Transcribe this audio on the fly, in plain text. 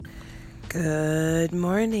Good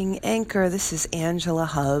morning, Anchor. This is Angela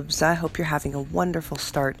Hubbs. I hope you're having a wonderful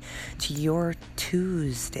start to your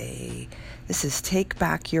Tuesday. This is Take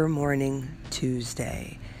Back Your Morning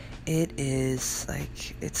Tuesday. It's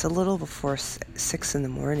a little before 6 in the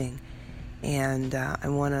morning, and I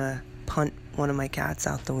want to punt one of my cats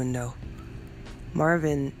out the window.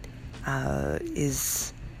 Marvin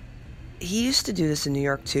he used to do this in New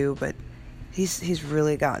York too, but he's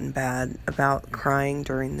really gotten bad about crying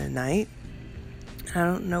during the night. I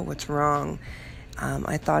don't know what's wrong.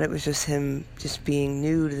 I thought it was just him just being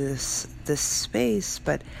new to this space,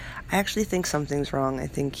 but I actually think something's wrong. I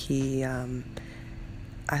think he's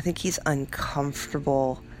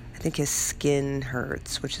uncomfortable. I think his skin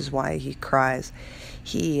hurts, which is why he cries.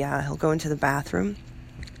 He'll go into the bathroom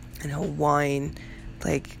and he'll whine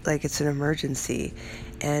like it's an emergency.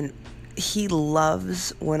 And he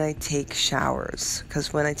loves when I take showers,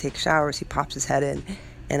 because when I take showers, he pops his head in,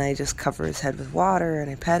 and I just cover his head with water, and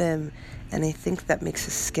I pet him, and I think that makes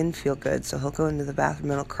his skin feel good. So he'll go into the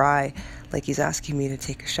bathroom and he'll cry like he's asking me to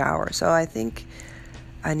take a shower. So I think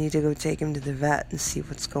I need to go take him to the vet and see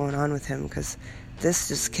what's going on with him, because this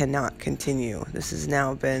just cannot continue. This has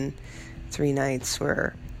now been 3 nights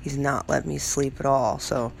where he's not let me sleep at all.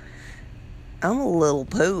 So I'm a little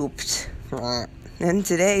pooped. And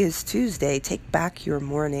today is Tuesday, Take Back Your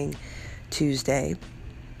Morning Tuesday.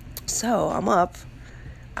 So I'm up.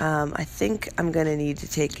 I think I'm going to need to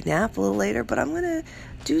take a nap a little later, but I'm going to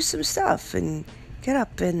do some stuff and get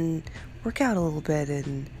up and work out a little bit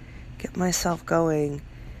and get myself going,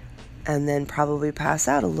 and then probably pass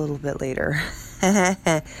out a little bit later.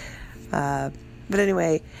 But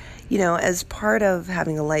anyway, as part of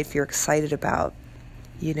having a life you're excited about,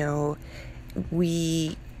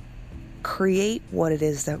 we create what it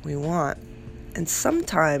is that we want. And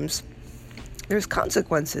sometimes there's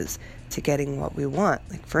consequences to getting what we want.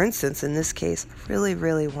 Like, for instance, in this case, I really,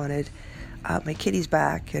 really wanted my kitties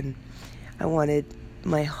back, and I wanted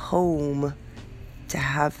my home to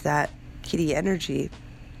have that kitty energy.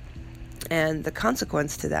 And the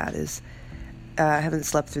consequence to that is I haven't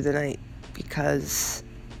slept through the night because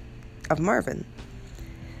of Marvin.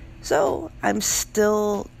 So I'm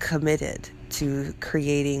still committed to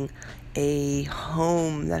creating a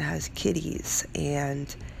home that has kitties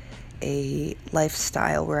and a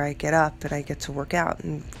lifestyle where I get up and I get to work out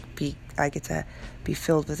and I get to be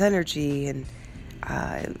filled with energy, and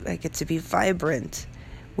I get to be vibrant,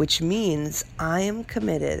 which means I am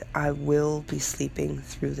committed. I will be sleeping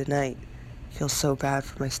through the night. I feel so bad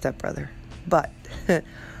for my stepbrother, but so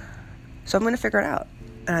I'm going to figure it out,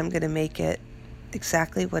 and I'm going to make it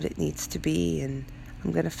exactly what it needs to be, and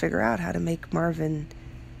I'm going to figure out how to make Marvin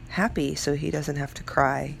happy so he doesn't have to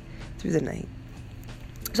cry through the night.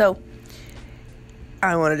 So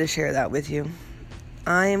I wanted to share that with you.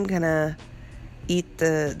 I am going to eat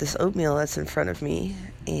this oatmeal that's in front of me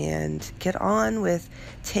and get on with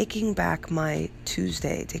taking back my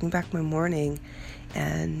Tuesday, taking back my morning,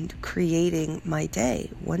 and creating my day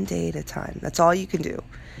one day at a time. That's all you can do.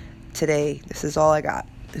 Today, this is all I got,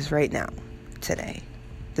 is right now, today,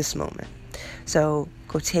 this moment. So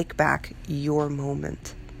go take back your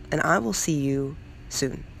moment, and I will see you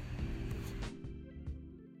soon.